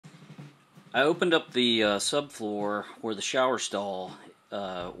I opened up the subfloor where the shower stall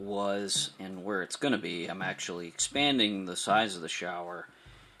was and where it's going to be. I'm actually expanding the size of the shower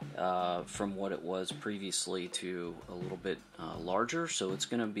from what it was previously to a little bit larger. So it's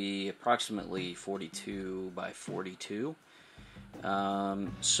going to be approximately 42 by 42.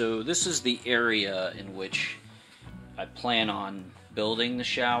 So this is the area in which I plan on building the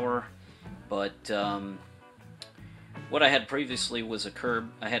shower, but what I had previously was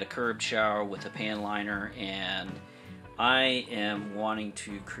I had a curb shower with a pan liner, and I am wanting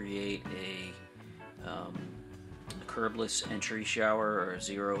to create a curbless entry shower or a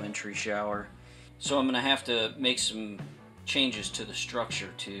zero entry shower. So I'm going to have to make some changes to the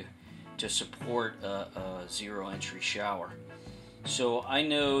structure to support a zero entry shower. So I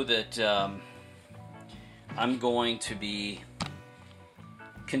know that I'm going to be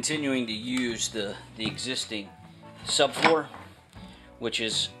continuing to use the existing subfloor, which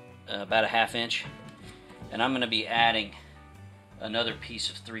is about a 1/2 inch, and I'm going to be adding another piece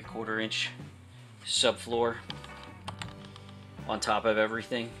of 3/4 inch subfloor on top of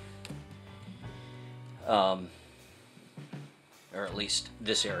everything, or at least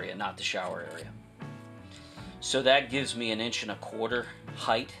this area, not the shower area. So that gives me 1.25 inch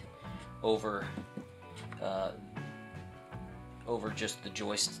height over just the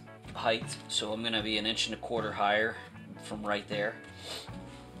joist height. So I'm going to be 1.25 inches higher from right there,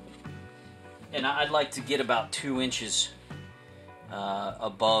 and I'd like to get about 2 inches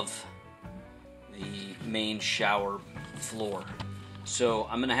above the main shower floor. So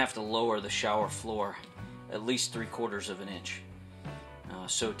I'm going to have to lower the shower floor at least 3/4 inch.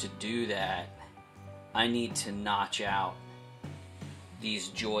 So to do that, I need to notch out these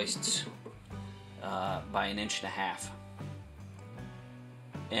joists by 1.5 inches.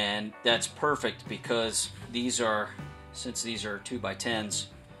 And that's perfect because since these are 2x10s,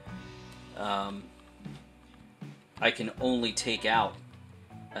 I can only take out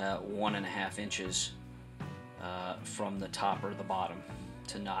 1.5 inches from the top or the bottom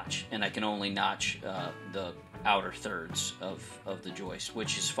to notch, and I can only notch the outer thirds of the joist,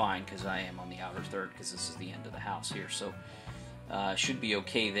 which is fine because I am on the outer third because this is the end of the house here, so should be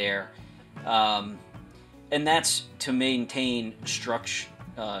okay there. And that's to maintain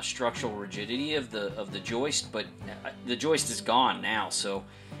structural rigidity of the joist, but the joist is gone now, so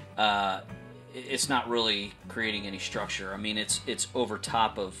it's not really creating any structure. I mean, it's over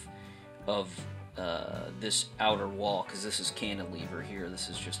top of this outer wall, because this is cantilever here. This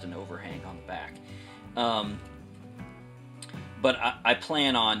is just an overhang on the back. But I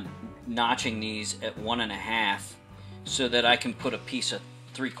plan on notching these at 1.5 so that I can put a piece of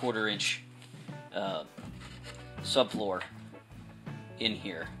 3/4 inch subfloor in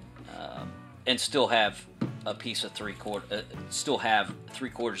here, and still have a piece of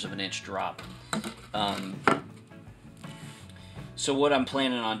 3/4 inch drop. So what I'm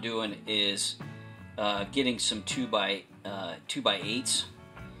planning on doing is getting some 2x8s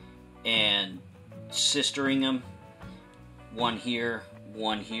and sistering them, one here,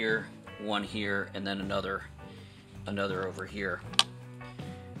 one here, one here, and then another over here.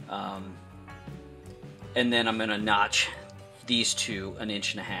 And then I'm going to notch these two 1.5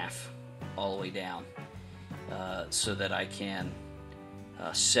 inches all the way down, so that I can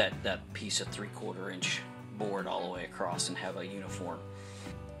set that piece of 3/4 inch board all the way across and have a uniform.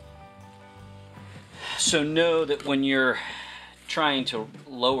 So know that when you're trying to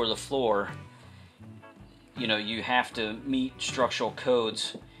lower the floor, you have to meet structural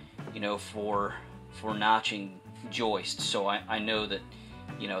codes, for notching joists. So I know that,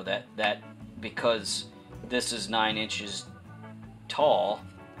 that because this is 9 inches tall,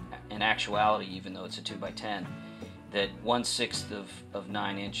 in actuality, even though it's a 2x10, that 1/6 of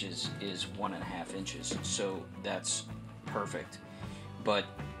 9 inches is 1.5 inches. So that's perfect. But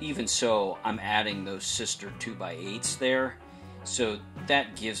even so, I'm adding those sister 2x8s there, so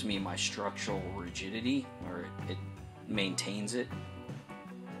that gives me my structural rigidity, or it maintains it,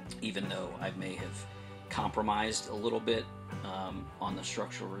 even though I may have compromised a little bit on the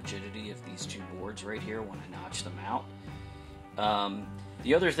structural rigidity of these two boards right here when I notch them out.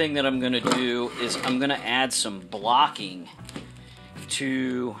 The other thing that I'm going to do is I'm going to add some blocking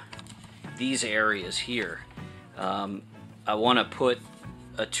to these areas here. I want to put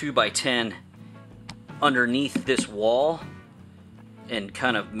a 2x10 underneath this wall and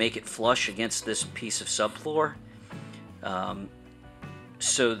kind of make it flush against this piece of subfloor,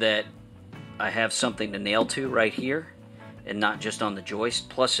 so that I have something to nail to right here and not just on the joist.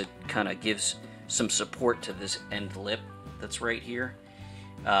 Plus it kind of gives some support to this end lip that's right here.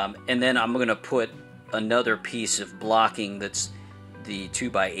 And then I'm going to put another piece of blocking that's the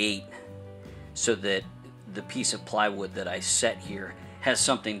 2x8 so that the piece of plywood that I set here has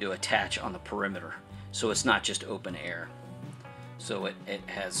something to attach on the perimeter, so it's not just open air. So it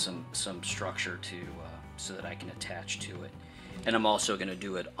has some structure to so that I can attach to it. And I'm also going to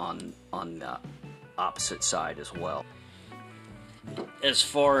do it on the opposite side as well. As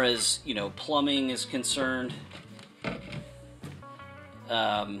far as, you know, plumbing is concerned,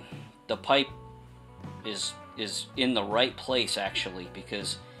 the pipe is in the right place actually,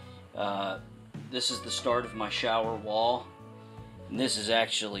 because this is the start of my shower wall, and this is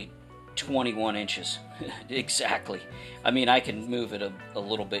actually 21 inches exactly. I mean, I can move it a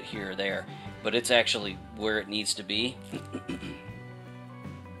little bit here or there, but it's actually where it needs to be.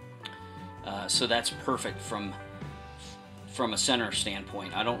 So that's perfect from a center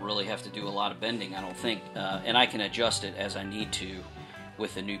standpoint. I don't really have to do a lot of bending, I don't think, and I can adjust it as I need to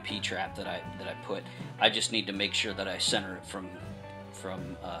with the new P-trap that I put. I just need to make sure that I center it from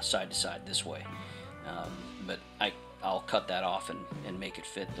side to side this way, but I'll cut that off and make it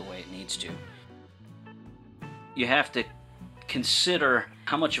fit the way it needs to. You have to consider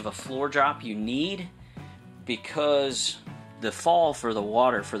how much of a floor drop you need, because the fall for the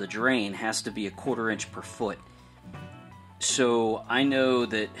water for the drain has to be 1/4 inch per foot. So I know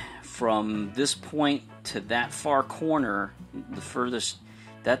that from this point to that far corner, the furthest,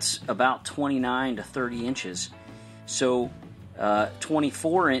 that's about 29 to 30 inches. So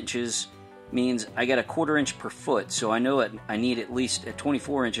 24 inches means I got 1/4 inch per foot. So I know I need at least, at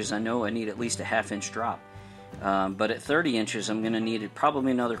 24 inches, I know I need at least a 1/2 inch drop. But at 30 inches, I'm going to need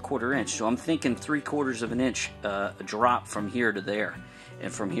probably another 1/4 inch. So I'm thinking 3/4 of an inch drop from here to there,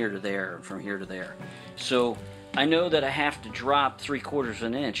 and from here to there, and from here to there. So I know that I have to drop 3/4 of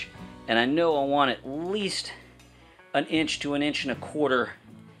an inch, and I know I want at least 1 inch to 1.25 inches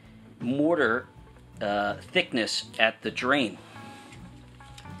mortar thickness at the drain,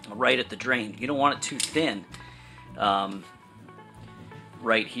 right at the drain. You don't want it too thin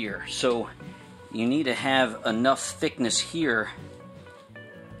right here. So you need to have enough thickness here,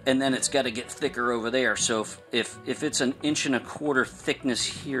 and then it's got to get thicker over there. So if it's 1.25 inches thickness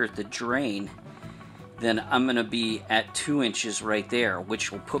here at the drain, then I'm going to be at 2 inches right there,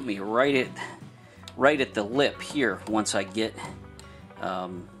 which will put me right at the lip here. Once I get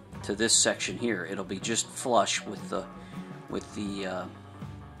to this section here, it'll be just flush with the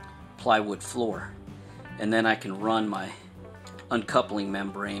plywood floor, and then I can run my uncoupling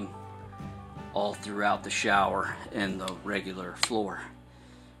membrane all throughout the shower and the regular floor.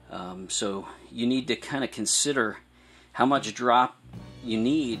 So you need to kind of consider how much drop you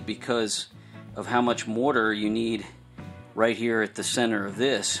need, because of how much mortar you need right here at the center of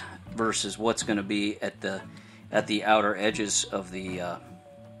this versus what's going to be at the outer edges of the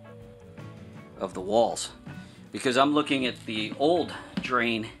walls. Because I'm looking at the old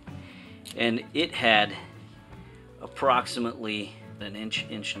drain, and it had approximately 1 inch,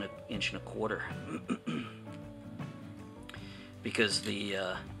 inch and a quarter. Because you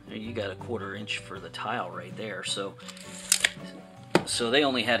got 1/4 inch for the tile right there, so they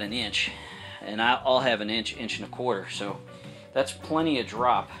only had 1 inch, and I'll have 1 inch, inch and a quarter. So that's plenty of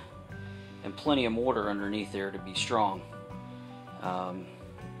drop and plenty of mortar underneath there to be strong.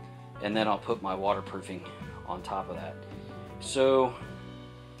 And then I'll put my waterproofing on top of that. So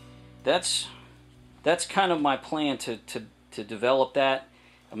that's kind of my plan to develop that.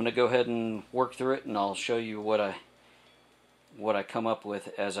 I'm going to go ahead and work through it, and I'll show you what I come up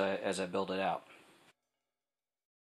with as I build it out.